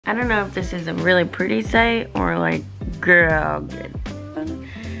I don't know if this is a really pretty sight or like, girl, good.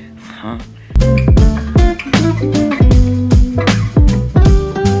 Huh?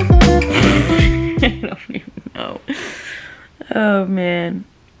 I don't even know. Oh man.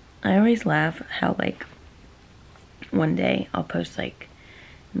 I always laugh how like one day I'll post like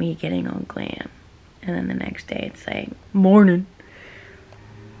me getting all glam and then the next day it's like morning.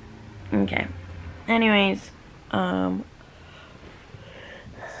 Okay. Anyways,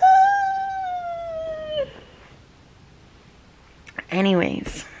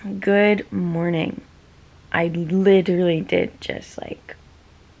 good morning. I literally did just like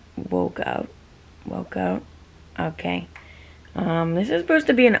woke up. Okay. This is supposed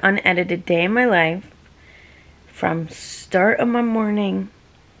to be an unedited day in my life from start of my morning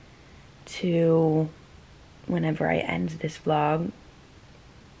to whenever I end this vlog.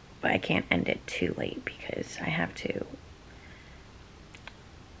 But I can't end it too late because I have to.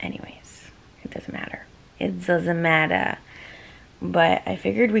 Anyways, it doesn't matter. It doesn't matter. But I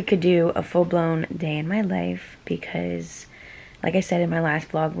figured we could do a full-blown day in my life because, like I said in my last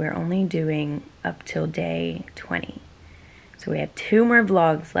vlog, we're only doing up till day 20. So we have 2 more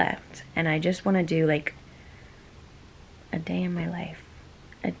vlogs left. And I just want to do like a day in my life.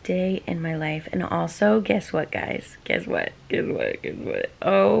 A day in my life. And also, guess what, guys? Guess what?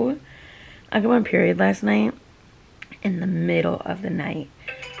 Oh, I got my period last night in the middle of the night.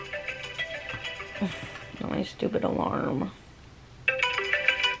 Oh, my stupid alarm.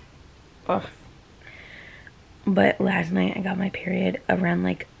 Ugh. But last night I got my period around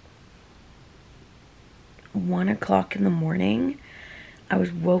like 1 o'clock in the morning. I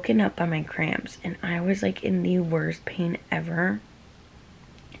was woken up by my cramps and I was like in the worst pain ever.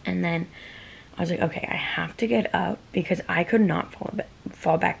 And then I was like, okay, I have to get up because I could not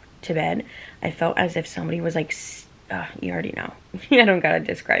fall back to bed. I felt as if somebody was like, you already know. I don't gotta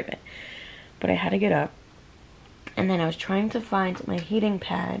describe it. But I had to get up. And then I was trying to find my heating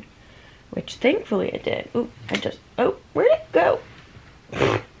pad, which thankfully it did. Where'd it go?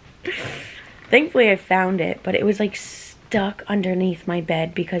 Thankfully I found it, but it was like stuck underneath my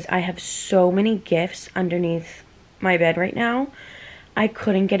bed because I have so many gifts underneath my bed right now. I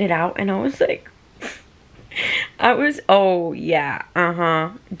couldn't get it out and I was like, oh yeah,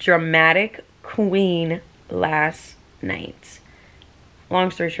 dramatic queen last night.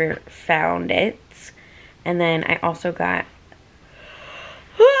 Long story short, found it. And then I also got,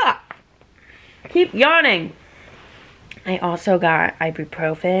 keep yawning. I also got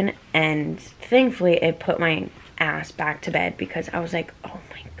ibuprofen and thankfully it put my ass back to bed because I was like, oh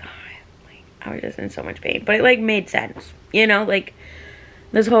my god, like I was just in so much pain. But it like made sense, you know, like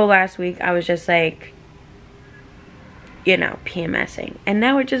this whole last week I was just like, you know, PMSing. And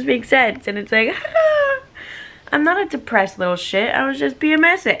now it just makes sense and it's like, I'm not a depressed little shit, I was just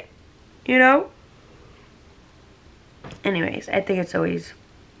PMSing, you know? Anyways, I think it's always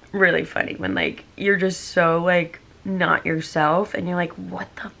really funny when like you're just so like not yourself and you're like, what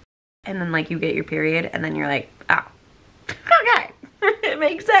the f? And then like you get your period and then you're like, oh, okay. It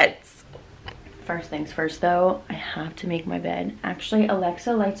makes sense. First things first though, I have to make my bed. Actually,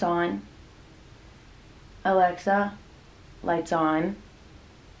 Alexa, lights on. Alexa, lights on.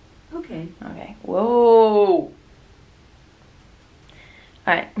 Okay. Whoa.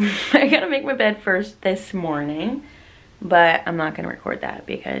 Alright, I gotta make my bed first this morning. But I'm not going to record that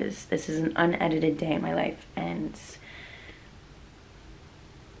because this is an unedited day in my life. And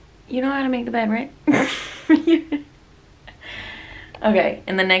you know how to make the bed, right? Okay,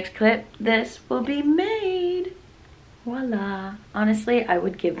 in the next clip, this will be made. Voila. Honestly, I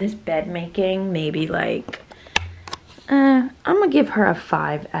would give this bed making maybe like, I'm going to give her a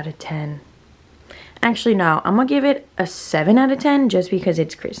 5 out of 10. Actually, no, I'm going to give it a 7 out of 10 just because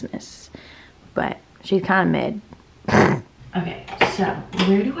it's Christmas. But she's kind of mid. Okay, so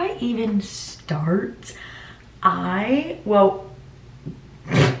where do I even start? I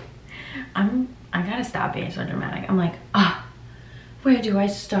gotta stop being so dramatic. I'm like, where do I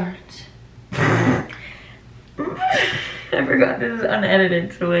start? I forgot this is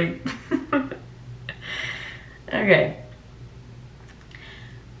unedited, so like okay.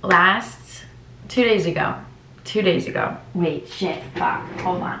 Last 2 days ago. Wait, shit, fuck,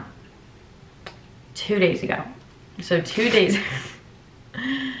 hold on. 2 days ago. So 2 days,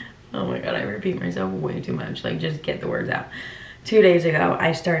 oh my god, I repeat myself way too much, like just get the words out. 2 days ago,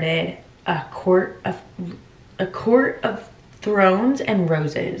 I started a court of thrones and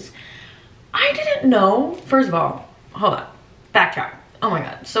roses. I didn't know, first of all, hold on, backtrack. Oh my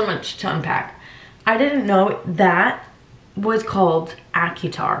god, so much to unpack. I didn't know that was called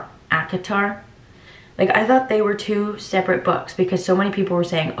ACOTAR. Like, I thought they were two separate books because so many people were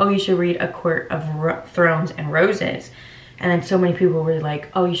saying, oh, you should read A Court of Thrones and Roses. And then so many people were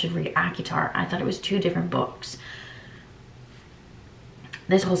like, oh, you should read ACOTAR. I thought it was two different books.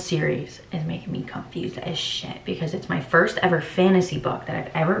 This whole series is making me confused as shit because it's my first ever fantasy book that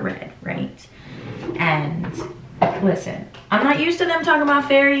I've ever read, right? And listen, I'm not used to them talking about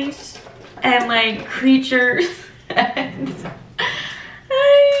fairies and like creatures. And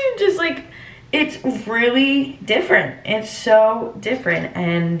I'm just like, it's really different. It's so different.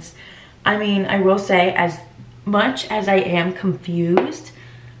 And I mean, I will say, as much as I am confused,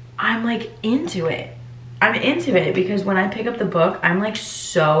 I'm like into it. I'm into it because when I pick up the book, I'm like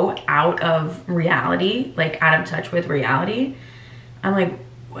so out of reality, like out of touch with reality. I'm like,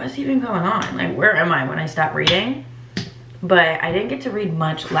 what's even going on? Like, where am I when I stop reading? But I didn't get to read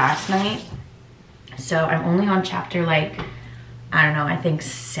much last night. So I'm only on chapter, like, I don't know, I think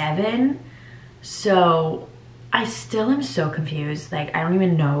 7. So I still am so confused. Like, I don't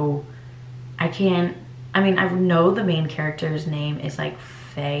even know. I know the main character's name is like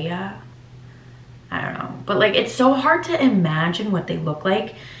Feya. I don't know. But like, it's so hard to imagine what they look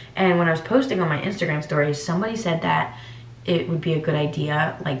like. And when I was posting on my Instagram stories, somebody said that it would be a good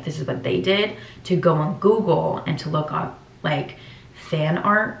idea, like this is what they did, to go on Google and to look up like fan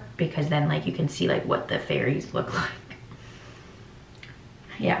art, because then like you can see like what the fairies look like.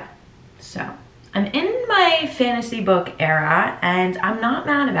 Yeah, so I'm in my fantasy book era and I'm not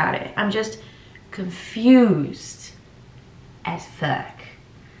mad about it. I'm just confused as fuck.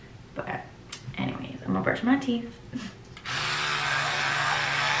 But anyways, I'm gonna brush my teeth.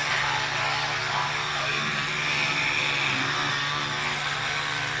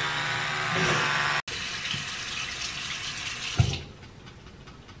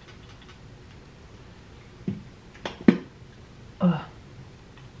 Ugh.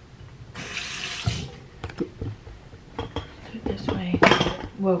 Do it this way.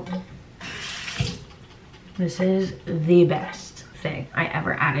 Whoa. This is the best thing I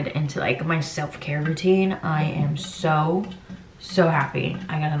ever added into like my self-care routine. I am so happy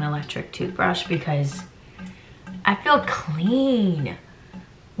I got an electric toothbrush because I feel clean.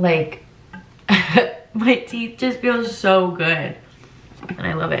 Like my teeth just feel so good and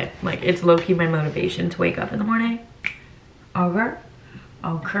I love it. Like, it's low-key my motivation to wake up in the morning. I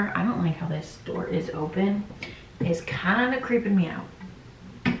don't like how this door is open. It's kind of creeping me out.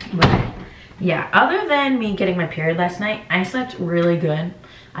 But yeah, other than me getting my period last night, I slept really good.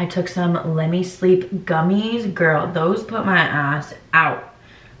 I took some Let Me Sleep gummies. Girl, those put my ass out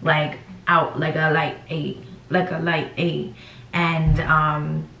like a light A. And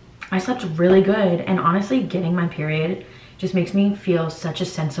I slept really good. And honestly, getting my period just makes me feel such a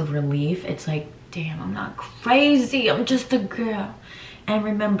sense of relief. It's like, damn, I'm not crazy. I'm just a girl. And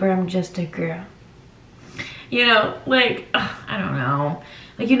remember, I'm just a girl. You know, like, I don't know.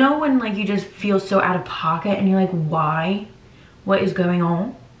 Like, you know when like you just feel so out of pocket and you're like, why? What is going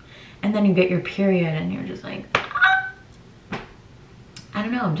on? And then you get your period and you're just like, ah. I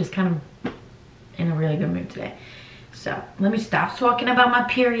don't know. I'm just kind of in a really good mood today. So let me stop talking about my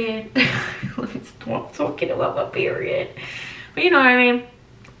period. Let me stop talking about my period. But you know what I mean?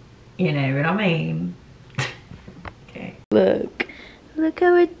 You know what I mean. Okay. Look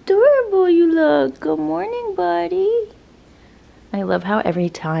how adorable you look. Good morning, buddy. I love how every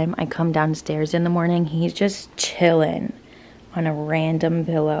time I come downstairs in the morning, he's just chilling on a random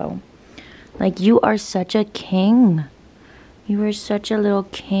pillow. Like, you are such a king. You are such a little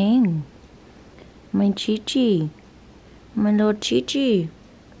king. My Chi-Chi. My little Chi-Chi.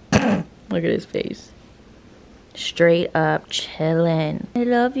 Look at his face. Straight up chilling. I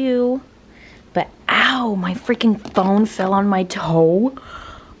love you. But ow, my freaking phone fell on my toe.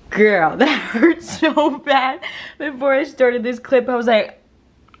 Girl, that hurt so bad. Before I started this clip, I was like,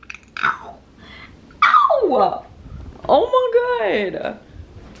 ow. Ow. Oh my god.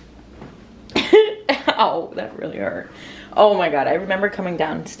 Ow, that really hurt. Oh my god, I remember coming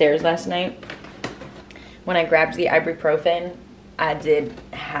downstairs last night. When I grabbed the ibuprofen, I did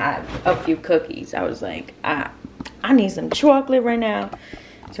have a few cookies. I was like, I need some chocolate right now.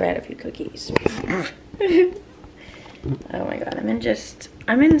 So I had a few cookies. Oh my god,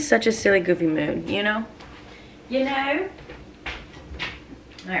 I'm in such a silly, goofy mood, you know? You know?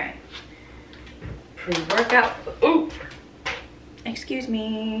 Alright. Pre-workout. Oop! Excuse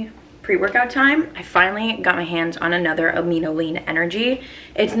me. Pre-workout time. I finally got my hands on another Amino Lean Energy.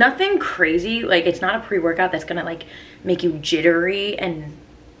 It's nothing crazy. Like, it's not a pre-workout that's gonna, like, make you jittery and,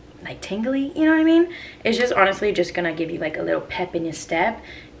 like, tingly. You know what I mean? It's just honestly just gonna give you, like, a little pep in your step.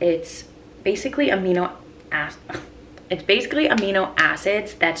 It's basically amino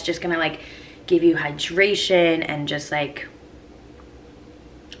acids that's just gonna, like, give you hydration and just like,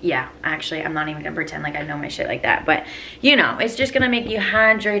 yeah, actually, I'm not even gonna pretend like I know my shit like that, but you know, it's just gonna make you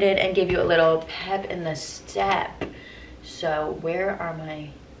hydrated and give you a little pep in the step. So where are my,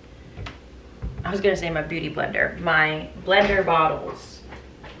 I was gonna say my beauty blender, my blender bottles.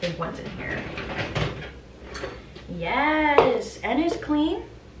 I think one's in here. Yes, and it's clean.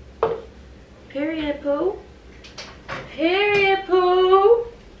 Period, poo. Period, poo.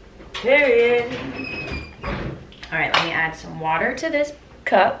 Period. All right, let me add some water to this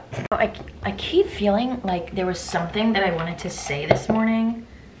cup. I keep feeling like there was something that I wanted to say this morning,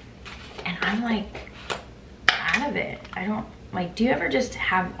 and I'm like out of it. I don't, like, do you ever just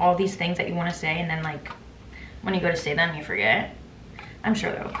have all these things that you want to say, and then like when you go to say them, you forget? I'm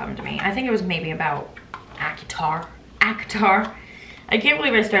sure that will come to me. I think it was maybe about ACOTAR. I can't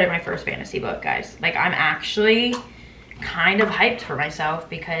believe I started my first fantasy book, guys. Like, I'm actually kind of hyped for myself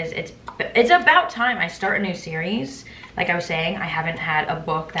because it's about time I start a new series. Like I was saying, I haven't had a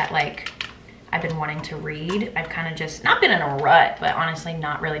book that like I've been wanting to read. I've kind of just not been in a rut, but honestly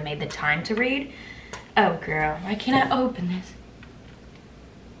not really made the time to read. Oh girl, why can't I open this?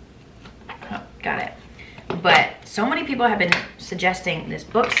 Oh, got it. But so many people have been suggesting this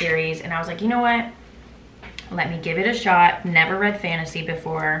book series, and I was like, you know what? Let me give it a shot. Never read fantasy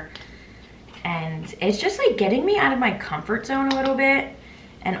before. And it's just like getting me out of my comfort zone a little bit.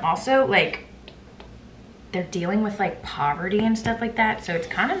 And also like they're dealing with like poverty and stuff like that. So it's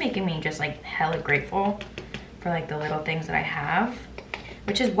kind of making me just like hella grateful for like the little things that I have.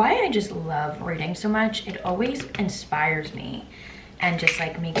 Which is why I just love reading so much. It always inspires me and just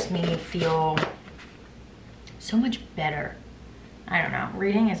like makes me feel so much better. I don't know,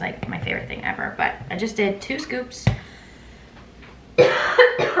 reading is like my favorite thing ever, but I just did 2 scoops.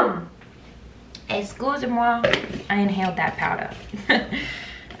 Excusez-moi, I inhaled that powder.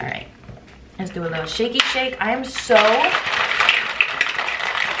 All right, let's do a little shaky shake. I am so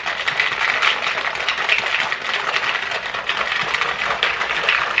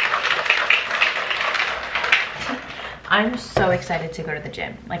excited to go to the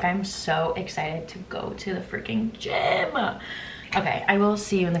gym. Like, I'm so excited to go to the freaking gym. Okay, I will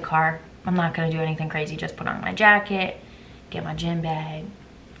see you in the car. I'm not gonna do anything crazy, just put on my jacket, get my gym bag.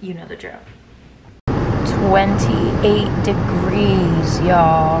 You know the drill. 28 degrees,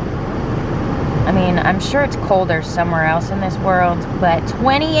 y'all. I mean, I'm sure it's colder somewhere else in this world, but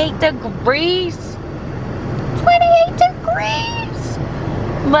 28 degrees? 28 degrees!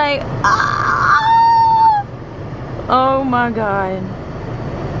 Like, ah! Oh my God.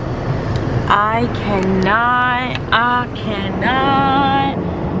 I cannot.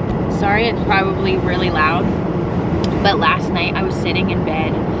 Sorry, it's probably really loud, but last night I was sitting in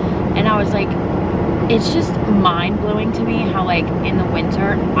bed and I was like, it's just mind-blowing to me how like in the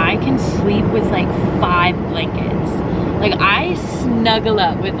winter I can sleep with like 5 blankets. Like, I snuggle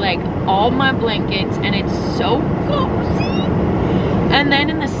up with like all my blankets and it's so cozy. And then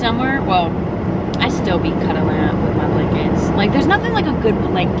in the summer, well, I still be cuddling up with my blankets. Like, there's nothing like a good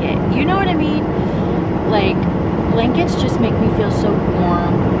blanket. You know what I mean? Like, blankets just make me feel so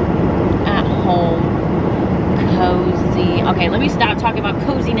warm, at home, cozy. Okay, let me stop talking about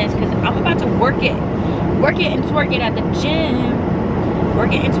coziness because I'm about to work it. Work it and twerk it at the gym.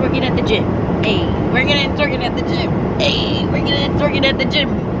 Work it and twerk it at the gym. Hey, work it and twerk it at the gym. Hey, work it and twerk it at the gym.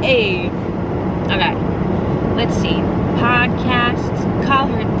 Hey. Okay, let's see. Podcasts, Call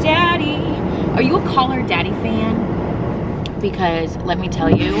Her Daddy. Are you a Call Her Daddy fan? Because let me tell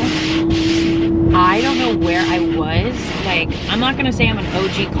you, I don't know where I was. Like, I'm not gonna say I'm an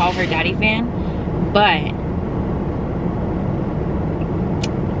OG Call Her Daddy fan, but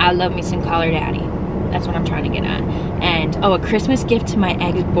I love me some Call Her Daddy. That's what I'm trying to get at. And oh, a Christmas gift to my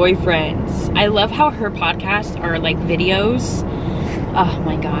ex-boyfriends. I love how her podcasts are like videos. Oh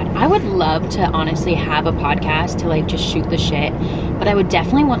my God, I would love to honestly have a podcast to like just shoot the shit, but I would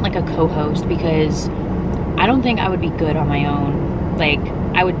definitely want like a co-host because I don't think I would be good on my own. Like,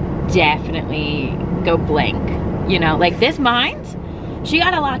 I would definitely go blank, you know? Like, this mind, she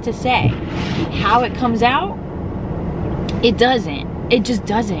got a lot to say. How it comes out, it doesn't. It just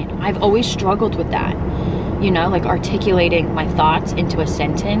doesn't. I've always struggled with that, you know, like articulating my thoughts into a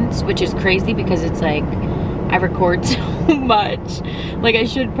sentence, which is crazy because it's like I record so much. Like, I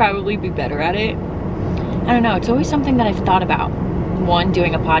should probably be better at it. I don't know. It's always something that I've thought about. 1,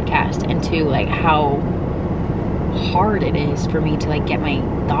 doing a podcast, and 2, like how hard it is for me to like get my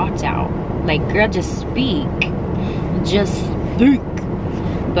thoughts out. Like, girl, just speak. Just speak.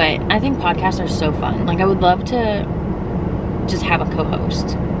 But I think podcasts are so fun. Like, I would love to just have a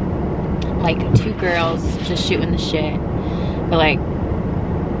co-host. Like 2 girls just shooting the shit. But like,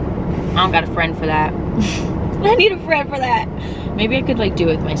 I don't got a friend for that. I need a friend for that. Maybe I could like do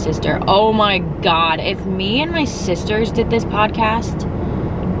it with my sister. Oh my God, if me and my sisters did this podcast,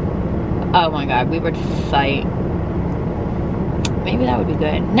 oh my God, we would fight. Maybe that would be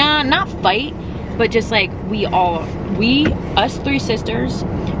good. Nah, not fight, but just like us three sisters,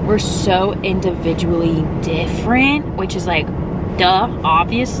 we're so individually different, which is like, duh,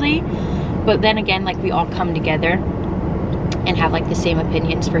 obviously. But then again, like we all come together and have like the same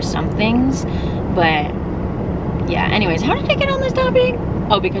opinions for some things. But yeah, anyways, how did I get on this topic?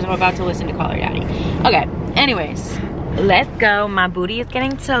 Oh, because I'm about to listen to Call Her Daddy. Okay, anyways, let's go. My booty is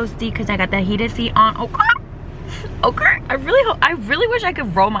getting toasty because I got the heated seat on. Okay. Okay, I really wish I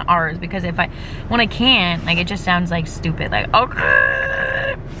could roll my R's, because when I can't, like, it just sounds like stupid, like,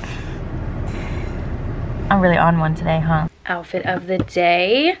 okay. I'm really on one today, huh? Outfit of the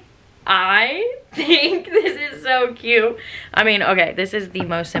day. I think this is so cute. I mean, okay, this is the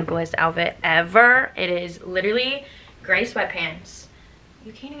most simplest outfit ever. It is literally gray sweatpants.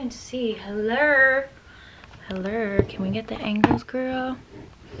 You can't even see. Hello. Hello. Can we get the angles, girl?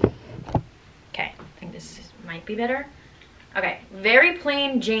 Okay, I think might be better. Okay, very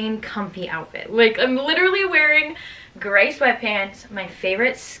plain Jane comfy outfit. Like, I'm literally wearing gray sweatpants, my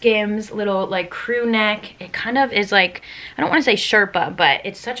favorite Skims little like crew neck. It kind of is like, I don't want to say Sherpa, but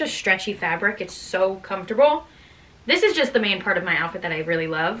it's such a stretchy fabric. It's so comfortable. This is just the main part of my outfit that I really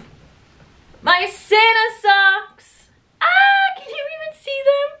love. My Santa socks. Ah, can you even see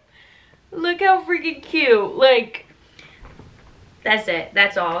them? Look how freaking cute. Like, that's it.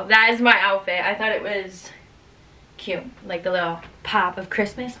 That's all. That is my outfit. I thought it was cute. Like the little pop of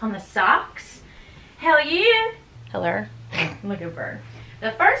Christmas on the socks. Hell yeah. Hello. Look at Bird.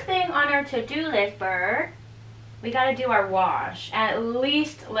 The first thing on our to-do list, Bird, we gotta do our wash. At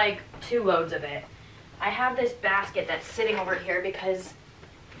least like 2 loads of it. I have this basket that's sitting over here because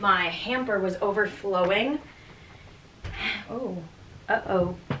my hamper was overflowing. Oh.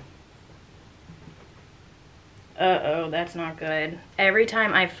 Uh-oh. Uh-oh, that's not good. Every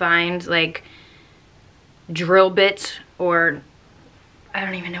time I find like drill bits, or I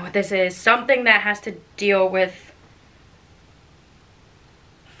don't even know what this is, something that has to deal with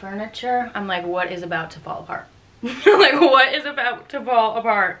furniture, I'm like, what is about to fall apart? Like, what is about to fall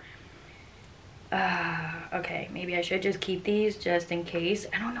apart? Okay, maybe I should just keep these just in case.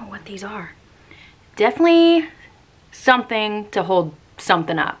 I don't know what these are. Definitely something to hold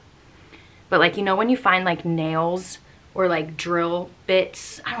something up. But like, you know when you find like nails or like drill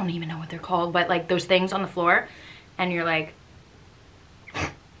bits, I don't even know what they're called, but like those things on the floor, and you're like,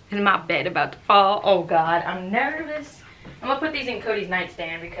 is my bed about to fall? Oh God, I'm nervous. I'm gonna put these in Cody's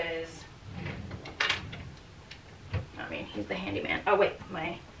nightstand because, I mean, he's the handyman. Oh wait,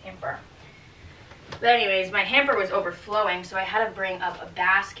 my hamper. But anyways, my hamper was overflowing, so I had to bring up a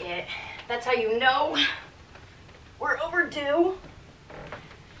basket. That's how you know we're overdue.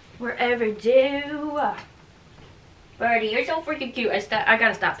 We're overdue. Birdie, you're so freaking cute. I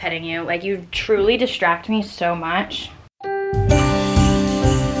gotta stop petting you. Like, you truly distract me so much.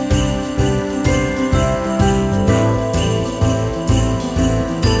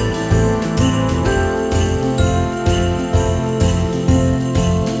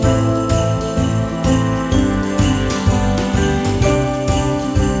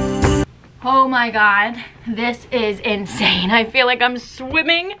 Oh my God, this is insane. I feel like I'm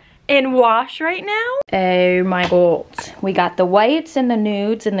swimming in wash right now. Oh my God. We got the whites and the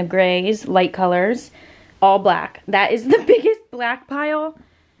nudes and the grays, light colors, all black. That is the biggest black pile.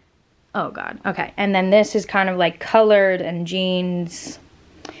 Oh God, okay. And then this is kind of like colored and jeans.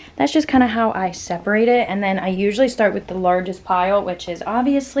 That's just kind of how I separate it. And then I usually start with the largest pile, which is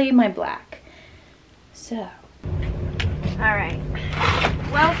obviously my black. So, all right.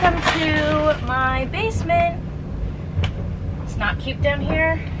 Welcome to my basement. It's not cute down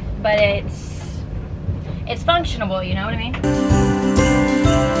here, but it's functionable, you know what I mean?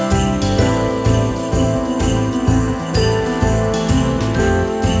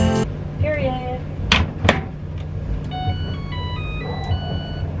 Period.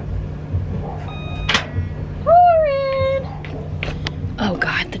 Oh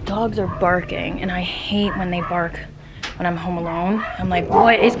God, the dogs are barking, and I hate when they bark when I'm home alone. I'm like,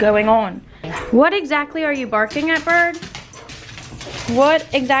 what is going on? What exactly are you barking at, Bird? What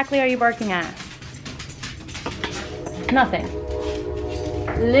exactly are you barking at? Nothing.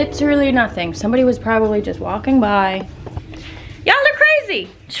 Literally nothing. Somebody was probably just walking by. Y'all are crazy.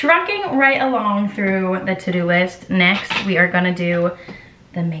 Trucking right along through the to-do list. Next, we are gonna do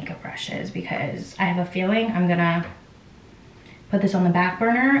the makeup brushes because I have a feeling I'm gonna put this on the back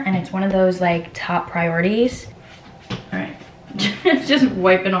burner, and it's one of those like top priorities. All right, just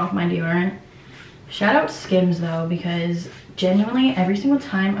wiping off my deodorant. Shout out Skims though, because genuinely every single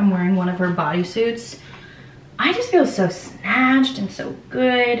time I'm wearing one of her bodysuits, I just feel so snatched and so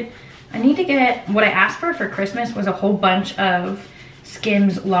good. I need to get, what I asked for Christmas was a whole bunch of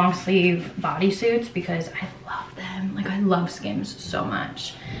Skims long sleeve bodysuits because I love them. Like, I love Skims so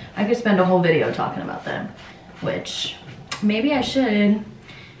much. I could spend a whole video talking about them, which maybe I should.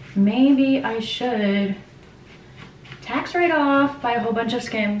 Maybe I should tax right off, buy a whole bunch of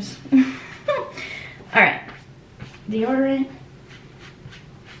Skims. All right, deodorant.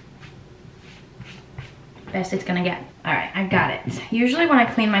 Best it's gonna get. All right, I got it. Usually when I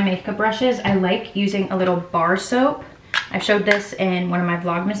clean my makeup brushes, I like using a little bar soap. I showed this in one of my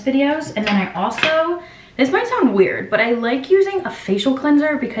Vlogmas videos. And then I also, this might sound weird, but I like using a facial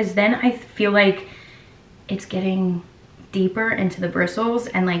cleanser because then I feel like it's getting deeper into the bristles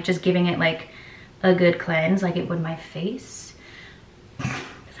and like just giving it like a good cleanse like it would my face. Does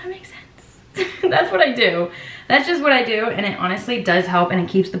that make sense? That's what I do. That's just what I do, and it honestly does help, and it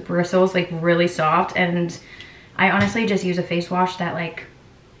keeps the bristles like really soft. And I honestly just use a face wash that like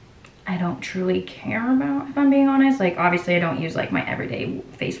I don't truly care about, if I'm being honest. Like, obviously I don't use like my everyday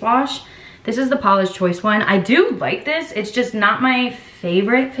face wash. This is the Paula's Choice one. I do like this. It's just not my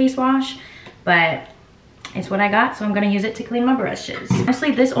favorite face wash, but it's what I got, so I'm gonna use it to clean my brushes.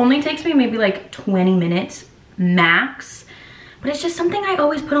 Honestly, this only takes me maybe like 20 minutes max, but it's just something I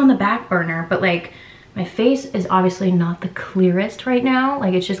always put on the back burner. But like, my face is obviously not the clearest right now.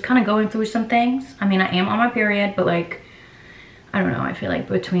 Like, it's just kind of going through some things. I mean, I am on my period, but like, I don't know. I feel like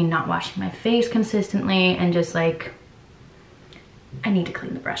between not washing my face consistently and just like, I need to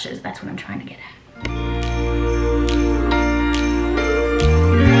clean the brushes. That's what I'm trying to get at.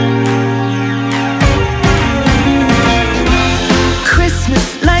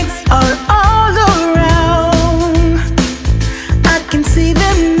 Christmas lights are all around. I can see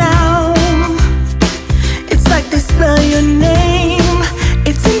them now. It's like they spell your name.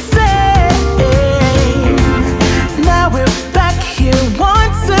 It's insane. Now we're back here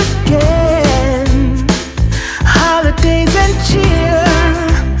once again. Holidays and cheer.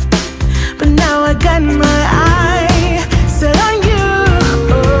 But now I got my eye set on you.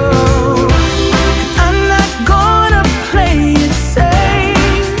 I'm not gonna play it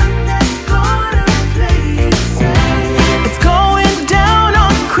safe. I'm not gonna play it safe. It's going down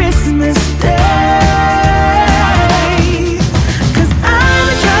on Christmas Day. 'Cause I've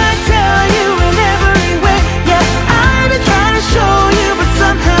been trying to tell you in every way. Yeah, I've been trying to show you, but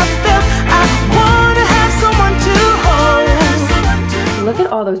somehow failed. I wanna have someone to hold. Look at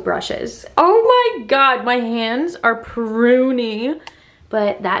all those brushes. Oh my God, my hands are pruny.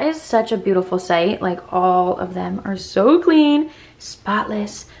 But that is such a beautiful sight. Like, all of them are so clean,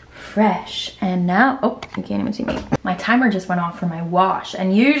 spotless, fresh. And now, oh, you can't even see me. My timer just went off for my wash.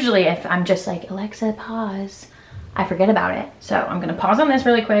 And usually if I'm just like, Alexa, pause, I forget about it. So I'm gonna pause on this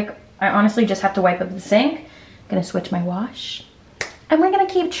really quick. I honestly just have to wipe up the sink. I'm gonna switch my wash. And we're gonna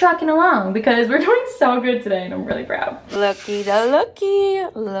keep trucking along because we're doing so good today and I'm really proud. Looky the looky.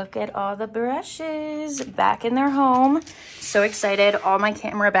 Look at all the brushes back in their home. So excited. All my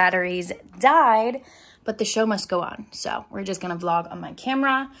camera batteries died, but the show must go on. So we're just gonna vlog on my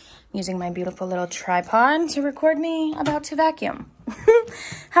camera using my beautiful little tripod to record me about to vacuum.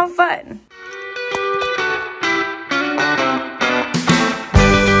 How fun.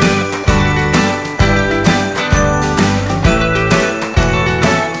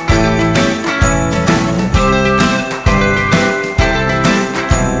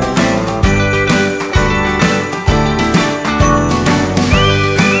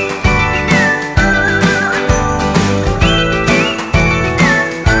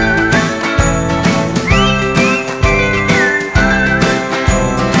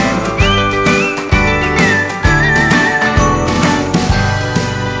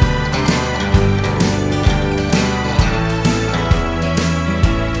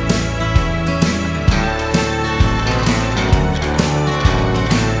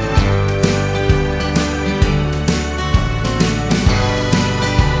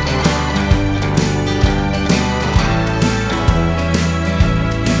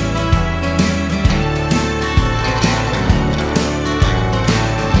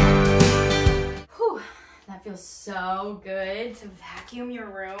 So good to vacuum your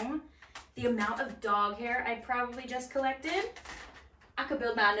room. The amount of dog hair I probably just collected. I could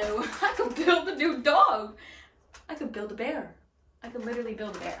build a new dog. I could build a bear. I could literally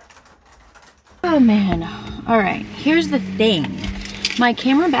build a bear. Oh man. All right, here's the thing. My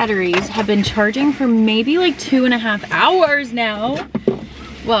camera batteries have been charging for maybe like 2.5 hours now.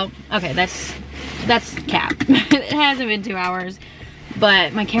 Well, okay, that's That's cap. It hasn't been 2 hours.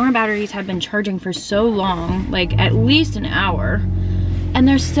 But my camera batteries have been charging for so long, like at least an hour. And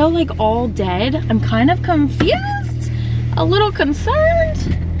they're still like all dead. I'm kind of confused, a little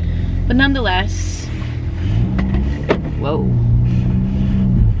concerned. But nonetheless, whoa.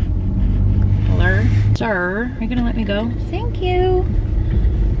 Hello, sir, are you gonna let me go? Thank you.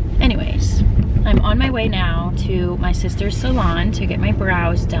 Anyways, I'm on my way now to my sister's salon to get my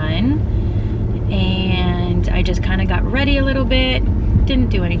brows done. And I just kind of got ready a little bit. Didn't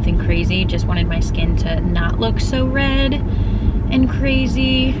do anything crazy, just wanted my skin to not look so red and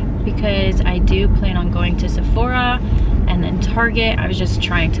crazy because I do plan on going to Sephora and then Target. I was just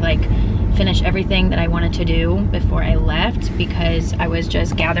trying to like finish everything that I wanted to do before I left because I was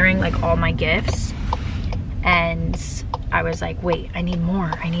just gathering like all my gifts and I was like, wait, I need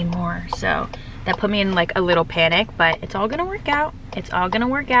more. So that put me in like a little panic, but it's all gonna work out. It's all gonna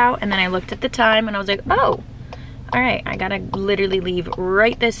work out. And then I looked at the time and I was like, oh, all right, I gotta literally leave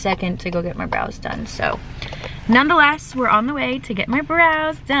right this second to go get my brows done. So nonetheless, we're on the way to get my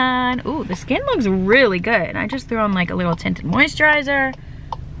brows done. Ooh, the skin looks really good. I just threw on like a little tinted moisturizer,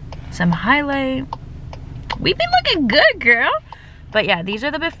 some highlight. We've been looking good, girl. But yeah, these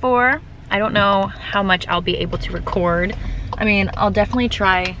are the before. I don't know how much I'll be able to record. I mean, I'll definitely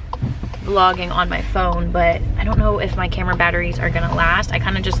try vlogging on my phone, but I don't know if my camera batteries are gonna last. I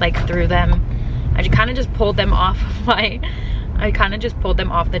kind of just like threw them. I kind of just pulled them off of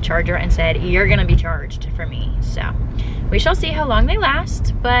the charger and said, you're gonna be charged for me. So we shall see how long they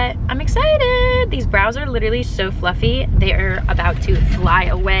last, but I'm excited. These brows are literally so fluffy. They are about to fly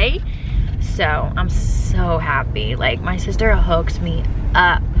away. So I'm so happy. Like my sister hooks me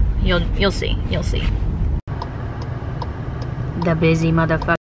up. You'll see. The busy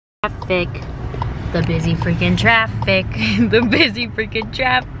motherfucking traffic. The busy freaking traffic. The busy freaking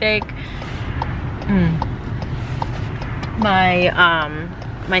traffic.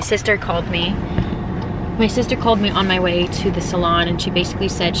 My sister called me. My sister called me on my way to the salon and she basically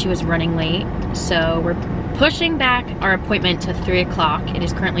said she was running late. So we're pushing back our appointment to 3 o'clock. It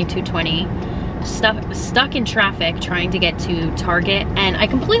is currently 2:20. Stuck in traffic trying to get to Target, and I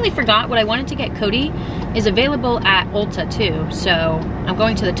completely forgot what I wanted to get. Cody is available at Ulta too, so I'm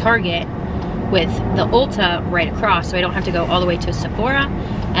going to the Target with the Ulta right across, so I don't have to go all the way to Sephora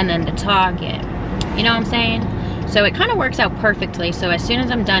and then to Target. You know what I'm saying? So it kind of works out perfectly. So as soon as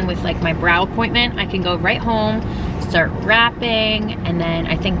I'm done with like my brow appointment, I can go right home, start wrapping, and then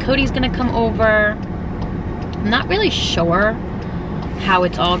I think Cody's gonna come over. I'm not really sure how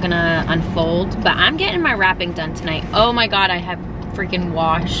it's all gonna unfold, but I'm getting my wrapping done tonight. Oh my god, I have freaking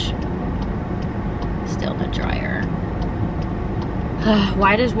wash still in the dryer.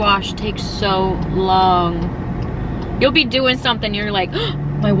 Why does wash take so long? You'll be doing something, you're like, oh,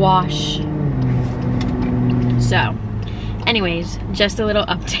 my wash. So anyways, just a little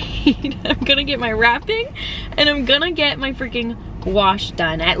update. I'm gonna get my wrapping and I'm gonna get my freaking wash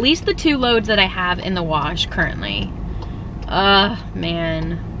done, at least the 2 loads that I have in the wash currently.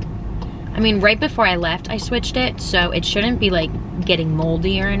 Man. I mean, right before I left, I switched it, so it shouldn't be like getting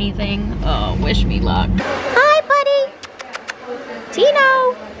moldy or anything. Oh, wish me luck. Hi, buddy.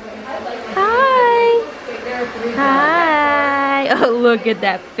 Tino. Hi. Hi. Oh, look at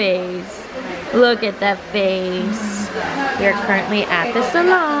that face. Look at that face. We're currently at the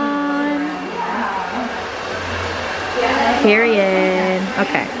salon. Period.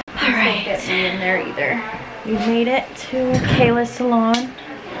 Okay. All right. Get me in there either. We made it to Kayla's salon.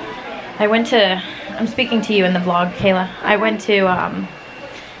 I'm speaking to you in the vlog, Kayla. I went to,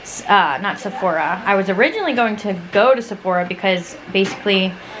 not Sephora. I was originally going to go to Sephora because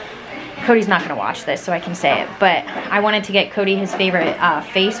basically, Cody's not gonna watch this, so I can say it, but I wanted to get Cody his favorite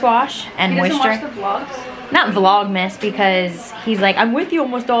face wash and moisture. He doesn't watch the vlogs? Not VLOGMAS, because he's like, I'm with you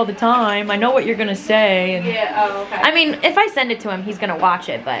almost all the time. I know what you're gonna say. And yeah, oh, okay. I mean, if I send it to him, he's gonna watch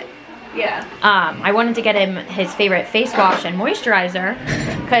it, but yeah. I wanted to get him his favorite face wash and moisturizer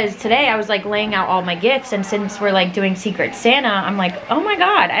because today I was like laying out all my gifts, and since we're like doing Secret Santa, I'm like, oh my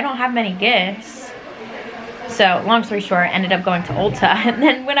god, I don't have many gifts. So long story short, I ended up going to Ulta, and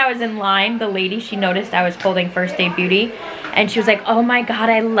then when I was in line, the lady, she noticed I was holding First Aid Beauty, and she was like, oh my god,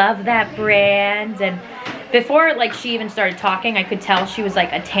 I love that brand. And before like she even started talking, I could tell she was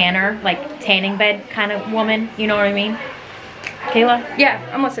like a tanner, like tanning bed kind of woman, you know what I mean? Kayla? Yeah,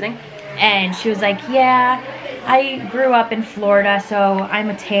 I'm listening. And she was like, yeah, I grew up in Florida, so I'm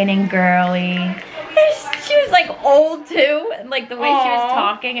a tanning girly. She was like old too, and like the way she was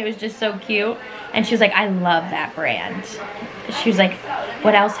talking, it was just so cute. And she was like, I love that brand. She was like,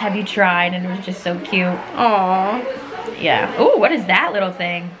 what else have you tried? And it was just so cute. Aww. Yeah. Oh, what is that little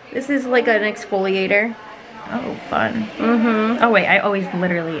thing? This is like an exfoliator. Oh, fun. Oh, wait, I always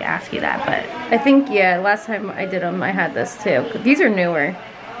literally ask you that, but... I think, yeah, last time I did them, I had this too. These are newer.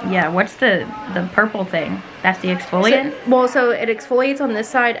 Yeah, what's the purple thing? That's the exfoliant? So it exfoliates on this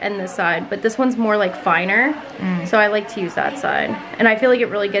side and this side, but this one's more like finer. So I like to use that side. And I feel like it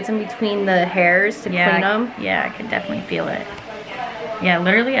really gets in between the hairs to clean them. Yeah, I can definitely feel it. Yeah,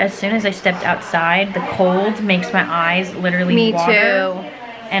 literally as soon as I stepped outside, the cold makes my eyes literally water. Me too.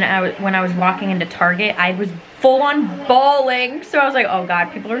 And when I was walking into Target, I was full on bawling. So I was like, oh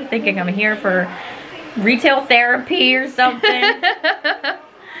God, people are thinking I'm here for retail therapy or something.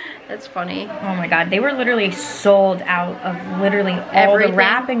 That's funny. Oh my God, they were literally sold out of literally all the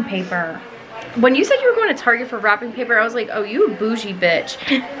wrapping paper. When you said you were going to Target for wrapping paper, I was like, oh, you a bougie bitch.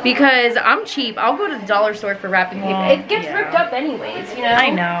 Because I'm cheap. I'll go to the dollar store for wrapping paper. Well, it gets ripped up anyways, you know? I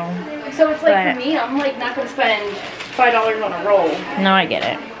know. So it's like, for me, I'm like not going to spend $5 on a roll. No, I get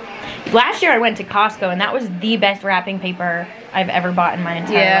it. Last year I went to Costco and that was the best wrapping paper I've ever bought in my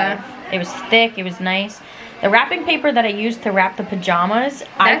entire life. It was thick, it was nice. The wrapping paper that I used to wrap the pajamas,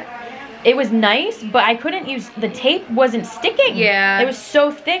 it was nice, but I couldn't use, the tape wasn't sticking. Yeah. It was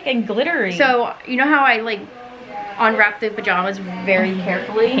so thick and glittery. So, you know how I like unwrap the pajamas very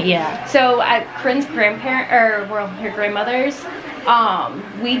carefully? Yeah. So at Corinne's grandparent, or well, her grandmother's,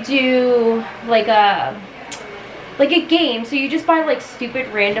 we do like a game. So you just buy like stupid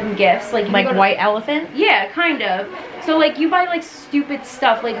random gifts. Like White Elephant? Yeah, kind of. So like you buy like stupid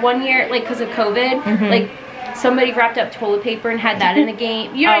stuff. Like one year, like because of COVID, like somebody wrapped up toilet paper and had that in a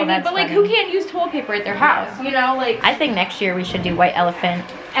game. You know what I mean? But like, who can't use toilet paper at their house? You know, like. I think next year we should do White Elephant.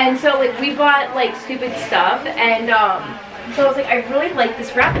 And so like we bought like stupid stuff, and so I was like, I really like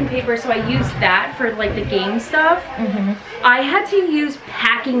this wrapping paper, so I used that for like the game stuff. I had to use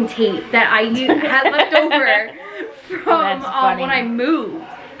packing tape that I had left over from when I moved,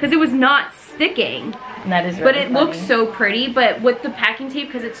 because it was not sticking. That is really But it looks so pretty, but with the packing tape,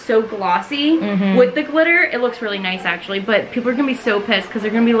 because it's so glossy, with the glitter, it looks really nice actually. But people are going to be so pissed because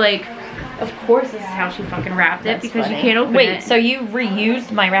they're going to be like, of course this is how she fucking wrapped it, because you can't open it. Wait, so you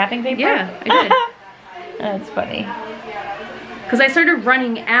reused my wrapping paper? Yeah, I did. That's funny. Because I started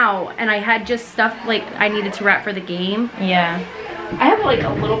running out and I had just stuff like I needed to wrap for the game. Yeah. I have like a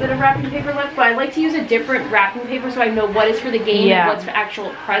little bit of wrapping paper left, but I like to use a different wrapping paper so I know what is for the game and what's for actual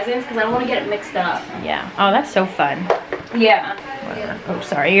presents, because I don't want to get it mixed up. Yeah. Oh, that's so fun. Yeah. Oh,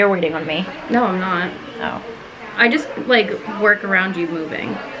 sorry. You're waiting on me. No, I'm not. Oh. I just like work around you moving.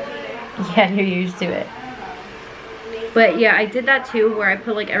 Yeah, you're used to it. But yeah, I did that too, where I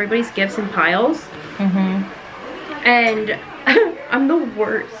put like everybody's gifts in piles. And I'm the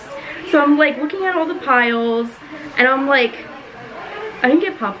worst. So I'm like looking at all the piles and I'm like, I didn't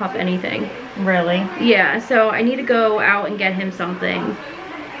get Pop anything. Really? Yeah, so I need to go out and get him something.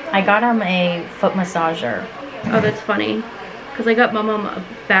 I got him a foot massager. Oh, that's funny. Because I got Mom a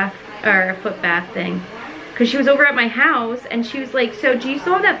bath, or a foot bath thing. Because she was over at my house and she was like, so do you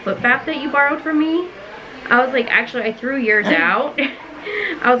still have that foot bath that you borrowed from me? I was like, actually, I threw yours out.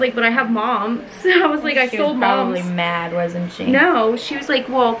 I was like, but I have Mom's. So I was like, I stole Mom's. She was probably mad, wasn't she? No, she was like,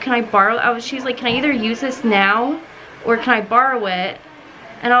 well, can I borrow? She was like, can I either use this now or can I borrow it?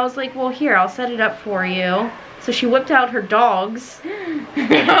 And I was like, well, here, I'll set it up for you. So she whipped out her dogs. Oh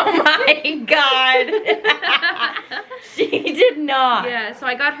my God. She did not. Yeah, so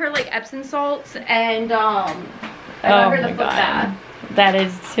I got her like Epsom salts and I got her the foot bath. That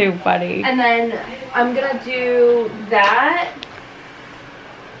is too funny. And then I'm gonna do that.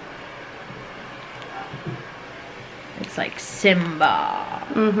 It's like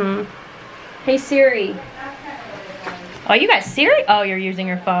Simba. Hey Siri. Oh, you got Siri? Oh, you're using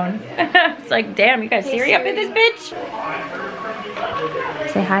your phone. It's like, damn, you got Siri up in this bitch?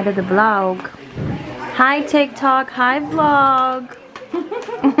 Say hi to the vlog. Hi, TikTok. Hi, vlog.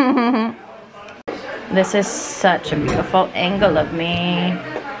 This is such a beautiful angle of me.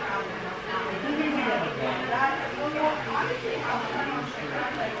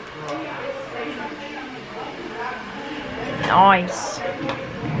 Nice.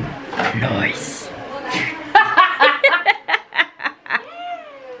 Nice.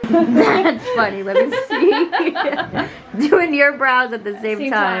 That's funny. Let me see. Doing your brows at the same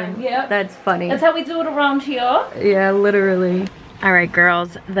time. Yep. That's funny. That's how we do it around here. Yeah, literally. All right,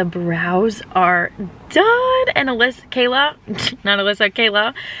 girls. The brows are done. And Alyssa, Kayla, not Alyssa,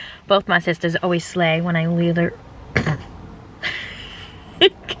 Kayla. Both my sisters always slay when I leave their... I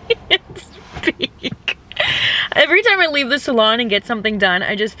can't speak. Every time I leave the salon and get something done,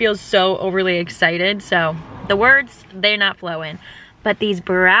 I just feel so overly excited. So the words, they're not flowing. But these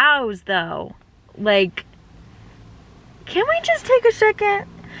brows though, like, Can we just take a second?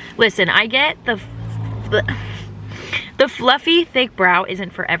 Listen, I get the fluffy, thick brow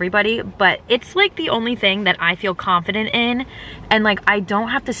isn't for everybody, but it's like the only thing that I feel confident in. And like, I don't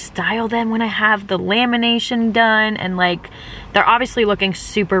have to style them when I have the lamination done. And like, they're obviously looking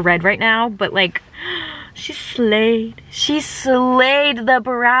super red right now, but like, she slayed. She slayed the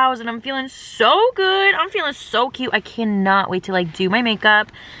brows, and I'm feeling so good. I'm feeling so cute. I cannot wait to like do my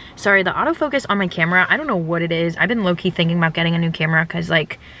makeup. Sorry, the autofocus on my camera, I don't know what it is. I've been low-key thinking about getting a new camera because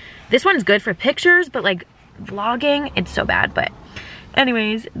like, this one's good for pictures, but like vlogging, it's so bad. But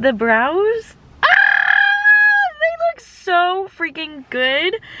anyways, the brows, they look so freaking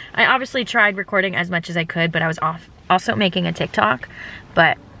good. I obviously tried recording as much as I could, but I was also making a TikTok,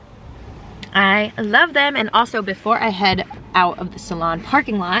 but I love them. And also, before I head out of the salon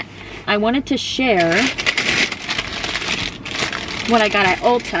parking lot, I wanted to share what I got at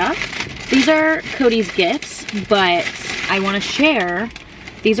Ulta. These are Cody's gifts, but I want to share.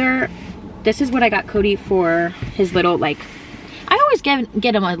 This is what I got Cody for his little, like, I always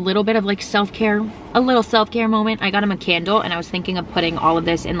get him a little bit of like self-care, a little self-care moment. I got him a candle, and I was thinking of putting all of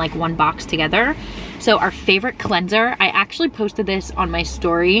this in like one box together. So our favorite cleanser, I actually posted this on my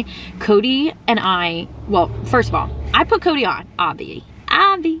story. Cody and I, well, first of all, I put Cody on, Avi,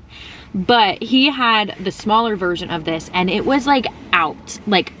 but he had the smaller version of this, and it was like out,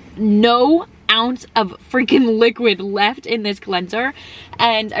 like no ounce of freaking liquid left in this cleanser.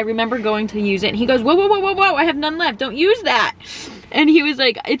 And I remember going to use it, and he goes, whoa, whoa, whoa, whoa, whoa, I have none left, don't use that. And he was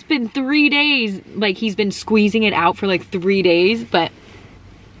like, it's been 3 days, like he's been squeezing it out for like 3 days. But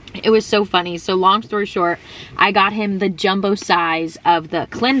it was so funny. So long story short, I got him the jumbo size of the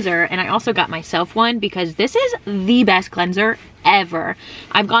cleanser, and I also got myself one because this is the best cleanser ever.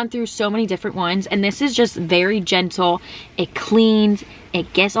 I've gone through so many different ones, and this is just very gentle. It cleans,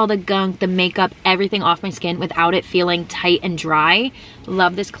 it gets all the gunk, the makeup, everything off my skin without it feeling tight and dry.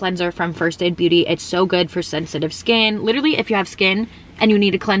 Love this cleanser from First Aid Beauty. It's so good for sensitive skin. Literally, if you have skin and you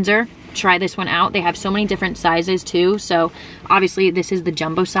need a cleanser, try this one out. They have so many different sizes too. So obviously this is the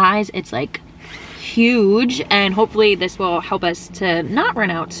jumbo size. It's like huge, and hopefully this will help us to not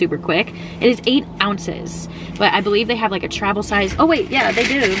run out super quick. It is 8 ounces, but I believe they have like a travel size. Oh wait, yeah, they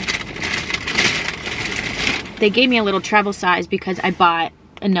do. They gave me a little travel size because I bought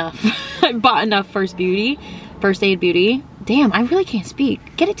enough. I bought enough First Aid Beauty. Damn, I really can't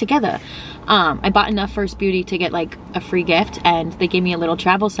speak. Get it together. I bought enough First Beauty to get like a free gift, and they gave me a little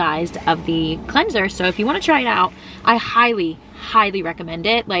travel sized of the cleanser. So if you want to try it out, I highly recommend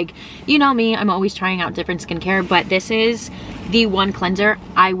it. Like, you know me, I'm always trying out different skincare, but this is the one cleanser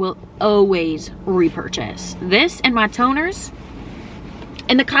I will always repurchase. This and my toners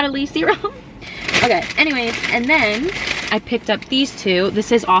and the Caudalie serum. Okay, anyways, and then I picked up these two.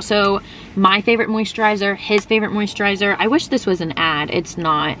 This is also my favorite moisturizer, his favorite moisturizer. I wish this was an ad, it's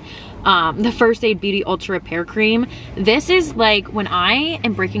not. The First Aid Beauty Ultra Repair Cream. This is like, when I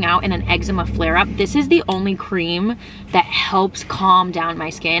am breaking out in an eczema flare-up, this is the only cream that helps calm down my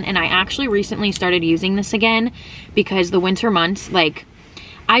skin. And I actually recently started using this again because the winter months, like,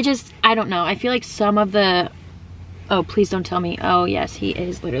 I don't know, I feel like some of the, oh, please don't tell me. Oh yes, he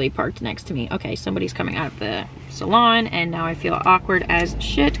is literally parked next to me. Okay, somebody's coming out of the salon, and now I feel awkward as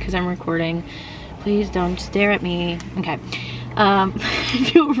shit because I'm recording. Please don't stare at me. Okay. I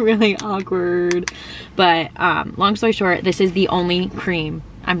feel really awkward, but long story short, this is the only cream.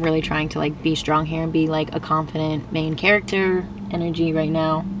 I'm really trying to like be strong here and be like a confident main character energy right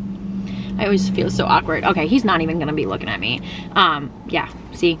now. I always feel so awkward. Okay, he's not even gonna be looking at me. Yeah,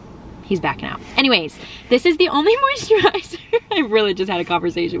 see, he's backing out. Anyways, this is the only moisturizer. I really just had a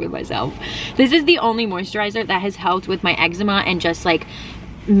conversation with myself. This is the only moisturizer that has helped with my eczema and just like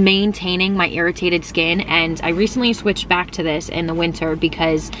maintaining my irritated skin. And I recently switched back to this in the winter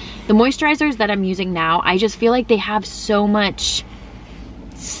because the moisturizers that I'm using now, I just feel like they have so much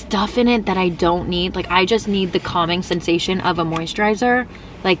stuff in it that I don't need. Like, I just need the calming sensation of a moisturizer,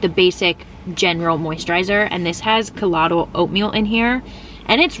 like the basic general moisturizer. And this has colloidal oatmeal in here,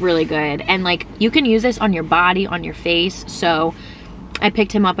 and it's really good. And like, you can use this on your body, on your face. So I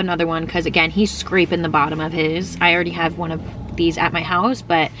picked him up another one because again, he's scraping the bottom of his. I already have one of these at my house,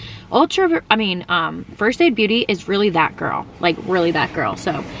 but First Aid Beauty is really that girl, like really that girl.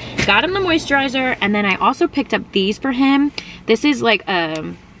 So got him the moisturizer, and then I also picked up these for him. This is like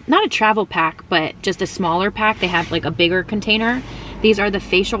not a travel pack, but just a smaller pack. They have like a bigger container. These are the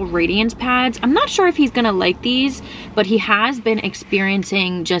facial radiance pads. I'm not sure if he's gonna like these, but he has been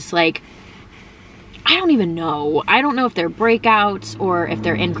experiencing just like, I don't even know. I don't know if they're breakouts or if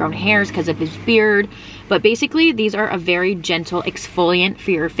they're ingrown hairs because of his beard. But basically, these are a very gentle exfoliant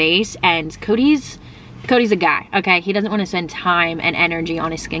for your face. And Cody's Cody's a guy, okay? He doesn't want to spend time and energy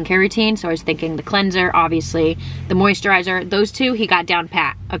on his skincare routine. So I was thinking the cleanser, obviously, the moisturizer, those two he got down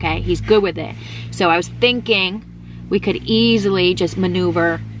pat, okay? He's good with it. So I was thinking we could easily just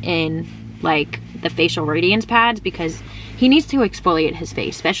maneuver in like the facial radiance pads because he needs to exfoliate his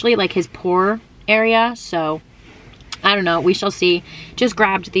face, especially like his pore area. So I don't know, we shall see. Just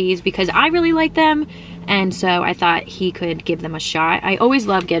grabbed these because I really like them, and so I thought he could give them a shot. I always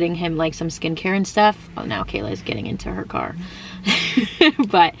love getting him like some skincare and stuff. Oh, now Kayla's getting into her car.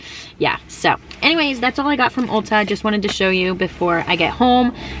 But yeah, so anyways, that's all I got from Ulta. Just wanted to show you before I get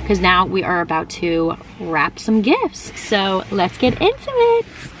home because now we are about to wrap some gifts. So let's get into it.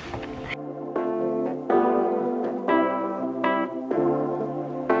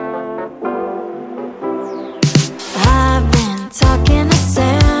 Talking to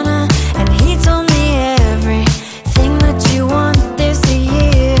Santa, and he told me everything that you want this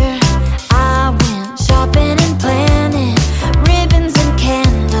year. I went shopping and planning, ribbons and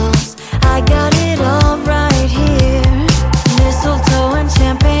candles. I got it all right here. Mistletoe and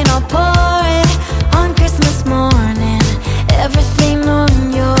champagne, I'll pour it on Christmas morning. Everything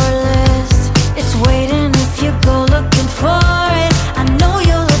on your list, it's waiting if you go looking for it. I know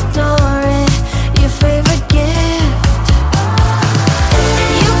you'll adore it, your favorite gift.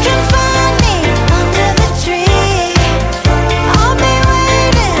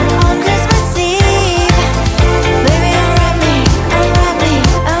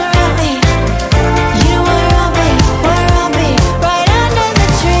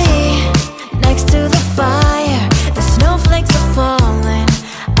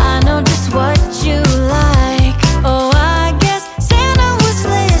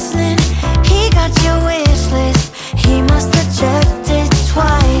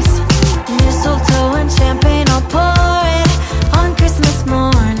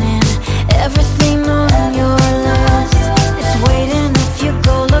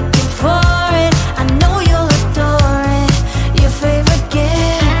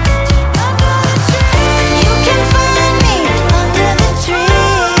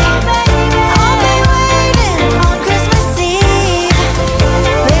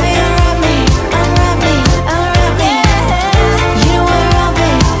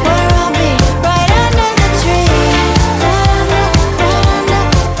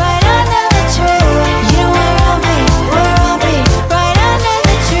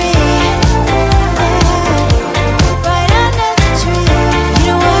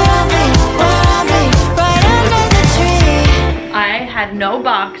 No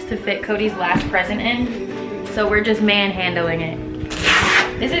box to fit Cody's last present in, so we're just manhandling it.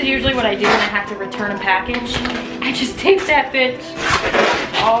 This is usually what I do when I have to return a package. I just tape that bitch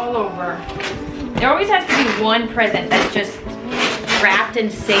all over. There always has to be one present that's just wrapped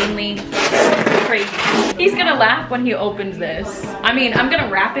insanely crazy. He's gonna laugh when he opens this. I mean, I'm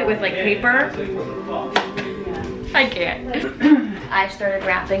gonna wrap it with like paper. I can't. I started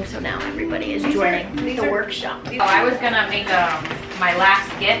rapping, so now everybody is joining the workshop. Oh, I was gonna make my last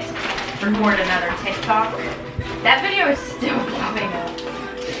gift, record another TikTok. That video is still popping up.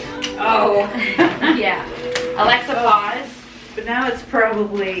 Oh, yeah. Alexa, pause. But now it's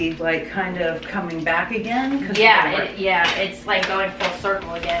probably like kind of coming back again. Yeah, it's like going full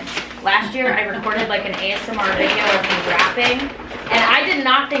circle again. Last year I recorded like an ASMR video of me rapping, and I did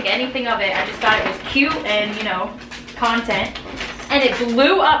not think anything of it. I just thought it was cute and, you know, content. And it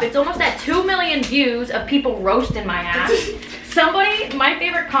blew up. It's almost at 2 million views of people roasting my ass. Somebody, my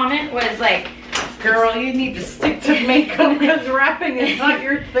favorite comment was like, girl, you need to stick to makeup because rapping is not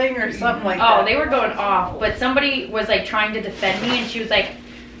your thing or something like that. Oh, they were going off. But somebody was like trying to defend me, and she was like,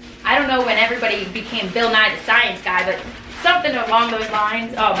 I don't know when everybody became Bill Nye the Science Guy, but something along those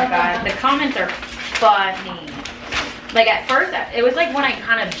lines. Oh my God, the comments are funny. Like at first, it was like when I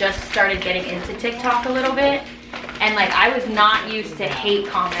kind of just started getting into TikTok a little bit. And like, I was not used to hate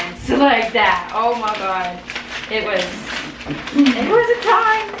comments like that. Oh my God. It was a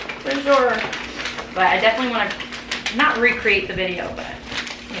time, for sure. But I definitely want to, not recreate the video, but,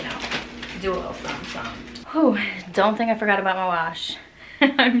 you know, do a little something. Whew, don't think I forgot about my wash.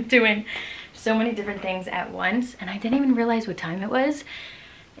 I'm doing so many different things at once, and I didn't even realize what time it was.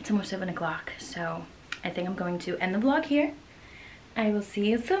 It's almost 7 o'clock, so I think I'm going to end the vlog here. I will see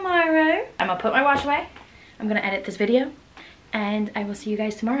you tomorrow. I'm gonna put my wash away. I'm gonna edit this video, and I will see you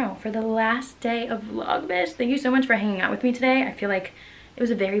guys tomorrow for the last day of Vlogmas. Thank you so much for hanging out with me today. I feel like it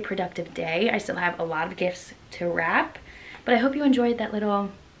was a very productive day. I still have a lot of gifts to wrap, but I hope you enjoyed that little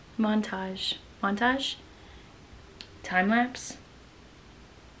montage? Time-lapse?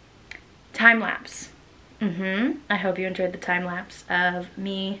 Time-lapse. I hope you enjoyed the time-lapse of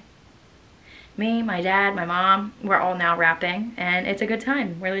me Me, my dad, my mom, we're all now wrapping, and it's a good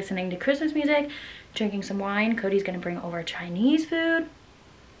time. We're listening to Christmas music, drinking some wine. Cody's gonna bring over Chinese food.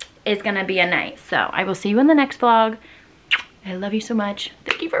 It's gonna be a night. So I will see you in the next vlog. I love you so much.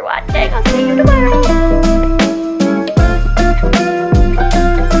 Thank you for watching. I'll see you tomorrow.